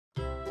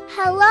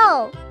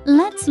Hello.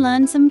 Let's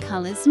learn some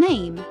colors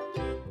name.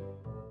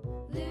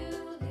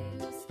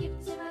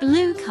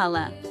 Blue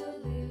color,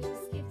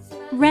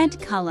 red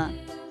color,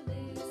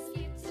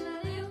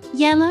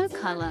 yellow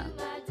color,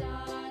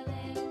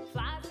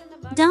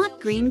 dark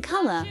green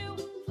color,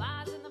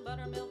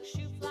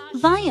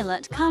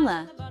 violet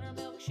color,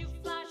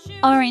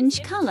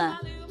 orange color,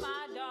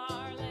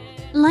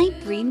 light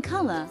green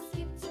color,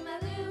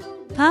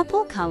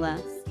 purple color,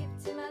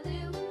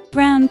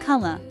 brown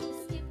color.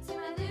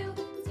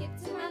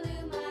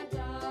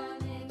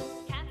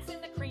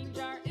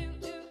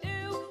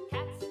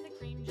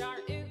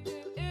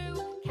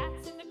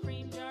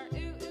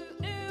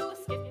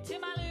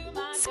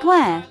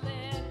 Square,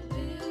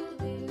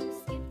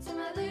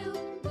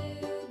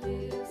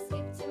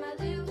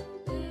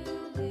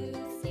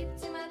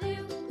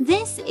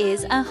 this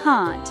is a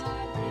heart.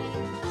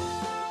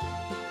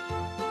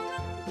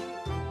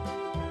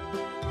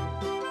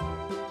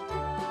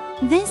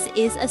 This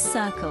is a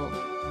circle.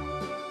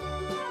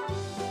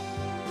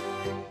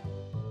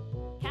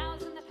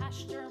 Cows in the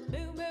pasture,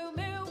 moo moo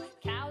moo.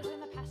 Cows in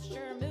the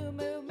pasture, moo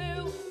moo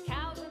moo.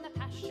 Cows in the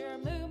pasture,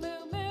 moo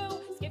moo moo.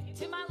 Skip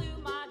to my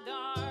loo, my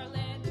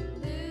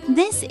darling.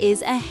 This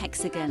is a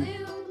hexagon.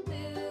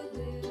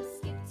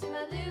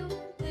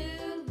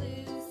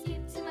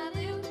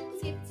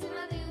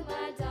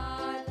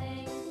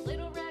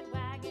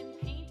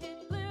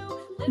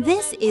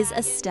 This is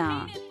a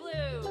star.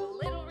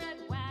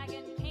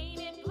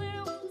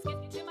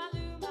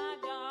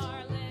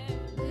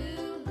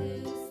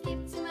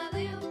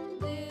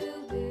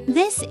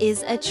 This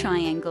is a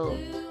triangle.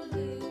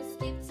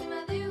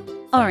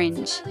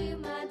 Orange.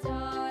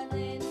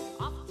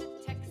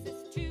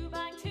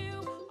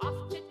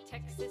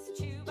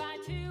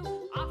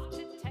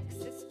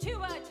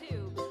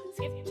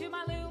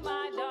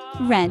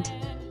 Red.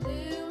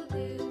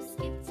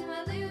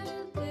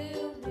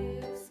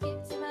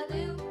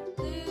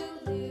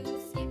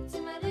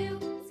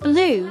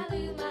 Blue.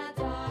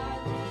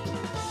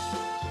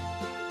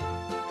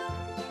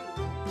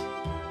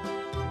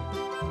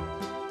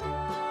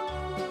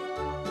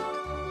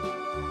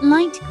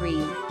 Light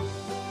green.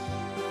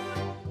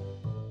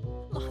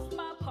 Lost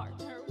my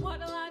partner,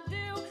 what'll I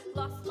do?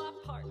 Lost my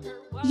partner,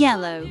 what'll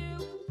Yellow. I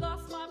do?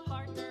 Lost my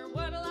partner,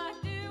 what'll I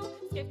do?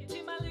 Skip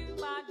to my loo,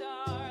 my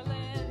darling.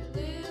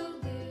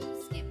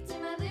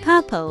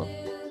 Purple.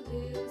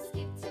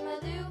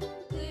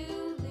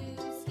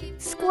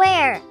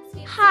 Square,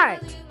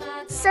 heart,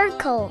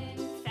 circle,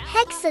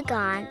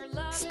 hexagon,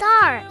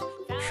 star,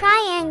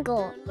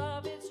 triangle.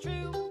 Love is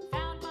true,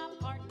 found my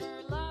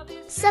partner, love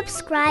is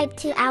Subscribe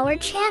to our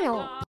channel.